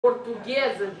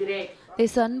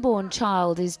This unborn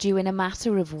child is due in a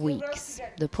matter of weeks,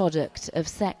 the product of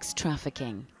sex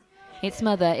trafficking. Its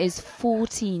mother is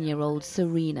 14-year-old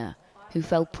Serena, who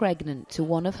fell pregnant to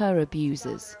one of her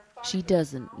abusers. She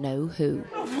doesn't know who.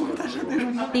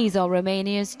 These are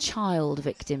Romania's child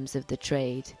victims of the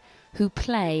trade, who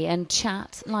play and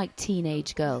chat like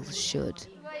teenage girls should.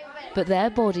 But their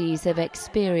bodies have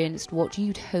experienced what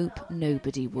you'd hope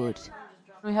nobody would.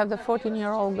 We have the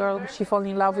 14-year-old girl. She fell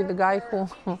in love with the guy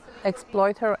who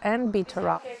exploited her and beat her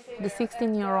up. The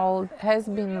 16-year-old has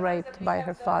been raped by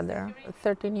her father. The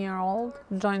 13-year-old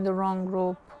joined the wrong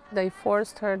group. They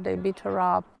forced her, they beat her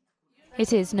up.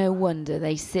 It is no wonder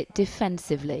they sit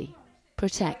defensively,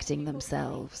 protecting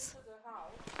themselves.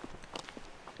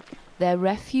 Their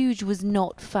refuge was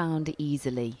not found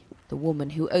easily. The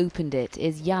woman who opened it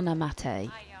is Yana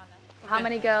Mate. How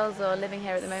many girls are living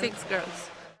here at the moment? 6 girls.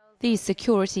 These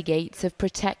security gates have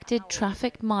protected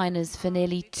trafficked minors for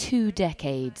nearly 2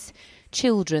 decades,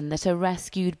 children that are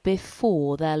rescued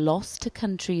before they're lost to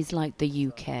countries like the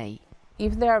UK.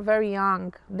 If they are very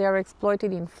young, they are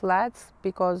exploited in flats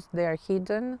because they are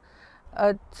hidden.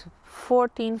 At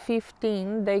 14,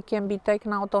 15, they can be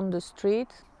taken out on the street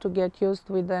to get used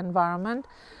with the environment.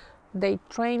 They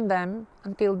train them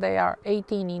until they are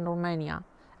 18 in Romania,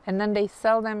 and then they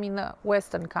sell them in the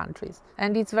Western countries.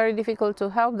 And it's very difficult to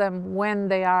help them when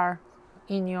they are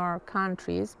in your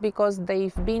countries because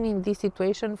they've been in this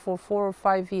situation for 4 or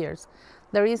 5 years.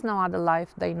 There is no other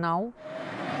life they know.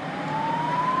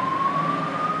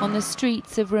 On the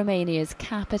streets of Romania's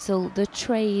capital, the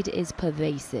trade is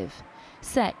pervasive.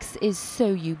 Sex is so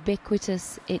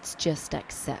ubiquitous, it's just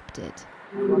accepted.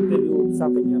 In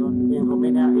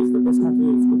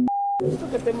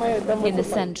the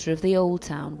centre of the old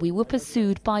town, we were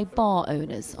pursued by bar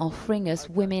owners offering us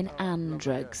women and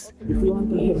drugs. If you want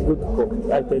to have good cook,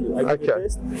 I tell you, I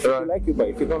test. If you like, you buy.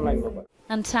 If you don't like, you buy.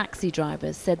 And taxi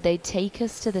drivers said they'd take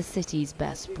us to the city's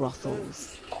best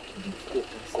brothels.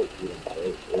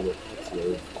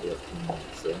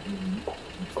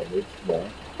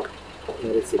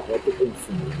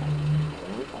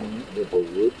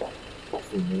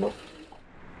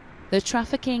 The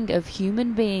trafficking of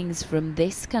human beings from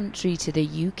this country to the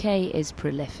UK is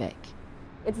prolific.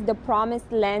 It's the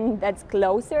promised land that's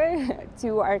closer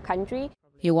to our country.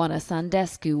 Ioana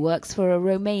Sandescu works for a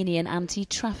Romanian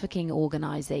anti-trafficking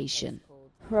organisation.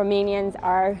 Romanians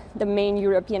are the main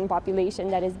European population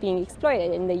that is being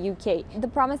exploited in the UK. The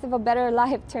promise of a better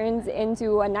life turns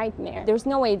into a nightmare. There's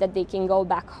no way that they can go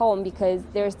back home because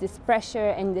there's this pressure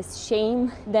and this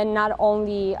shame. Then not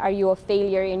only are you a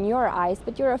failure in your eyes,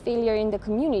 but you're a failure in the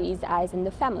community's eyes and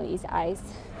the family's eyes.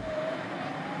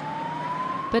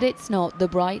 But it's not the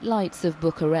bright lights of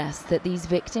Bucharest that these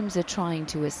victims are trying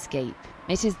to escape.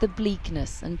 It is the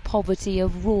bleakness and poverty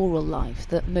of rural life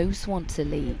that most want to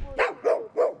leave.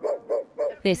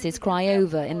 This is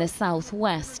Craiova in the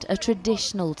southwest, a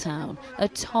traditional town, a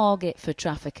target for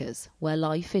traffickers, where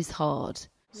life is hard.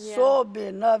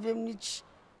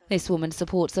 This woman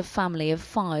supports a family of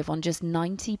 5 on just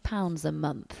 £90 a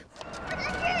month.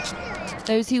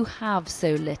 Those who have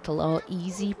so little are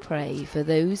easy prey for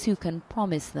those who can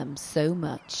promise them so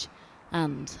much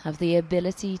and have the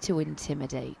ability to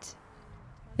intimidate.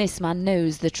 This man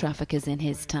knows the traffickers in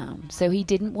his town, so he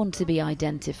didn't want to be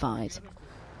identified.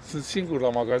 She's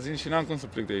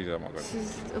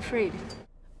afraid.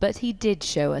 But he did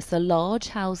show us a large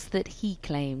house that he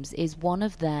claims is one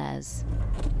of theirs.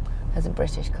 As a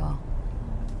British car.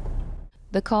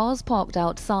 The cars parked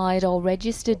outside are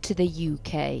registered to the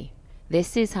UK.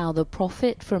 This is how the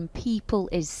profit from people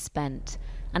is spent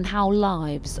and how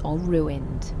lives are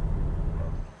ruined.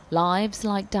 Lives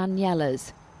like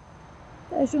Daniela's.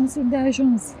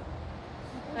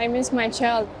 I miss my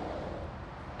child.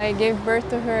 I gave birth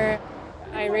to her.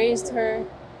 I raised her.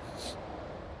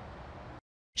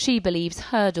 She believes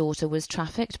her daughter was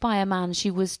trafficked by a man she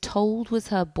was told was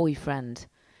her boyfriend.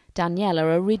 Daniela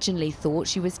originally thought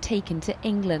she was taken to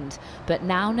England, but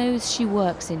now knows she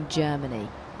works in Germany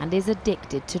and is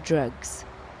addicted to drugs.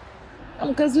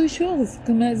 When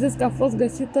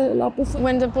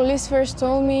the police first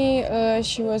told me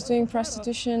she was doing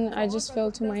prostitution, I just fell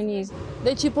to my knees.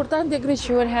 She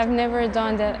would have never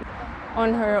done that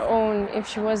on her own if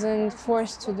she wasn't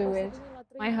forced to do it.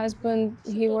 My husband,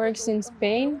 he works in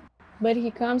Spain, but he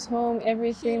comes home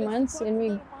every 3 months and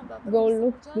we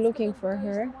go looking for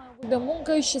her.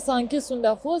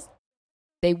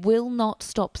 They will not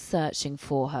stop searching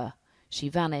for her. She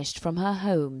vanished from her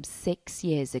home 6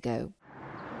 years ago.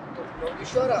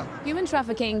 Human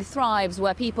trafficking thrives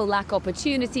where people lack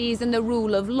opportunities and the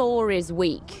rule of law is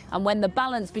weak. And when the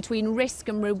balance between risk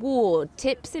and reward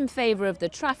tips in favour of the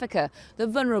trafficker, the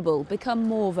vulnerable become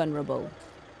more vulnerable.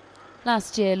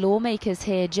 Last year, lawmakers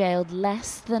here jailed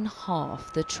less than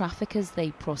half the traffickers they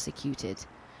prosecuted.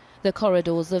 The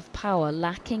corridors of power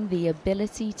lacking the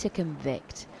ability to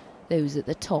convict. Those at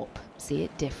the top see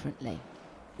it differently.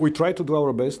 We try to do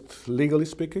our best, legally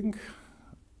speaking,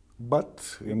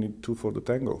 but you need two for the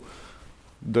tango.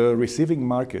 The receiving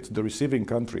markets, the receiving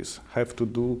countries have to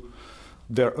do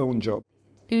their own job.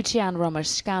 Lucian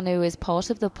Romașcanu is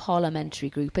part of the parliamentary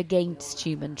group against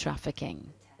human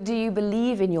trafficking. Do you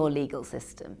believe in your legal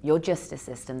system, your justice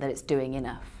system, that it's doing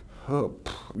enough?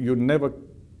 You never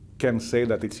can say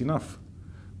that it's enough.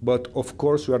 But of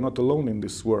course we are not alone in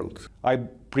this world. I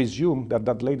presume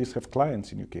that ladies have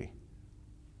clients in UK.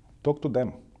 Talk to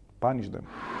them, punish them.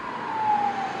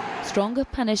 Stronger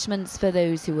punishments for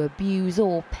those who abuse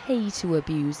or pay to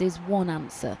abuse is one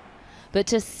answer. But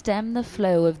to stem the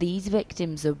flow of these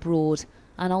victims abroad,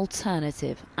 an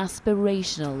alternative,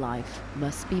 aspirational life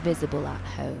must be visible at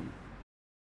home.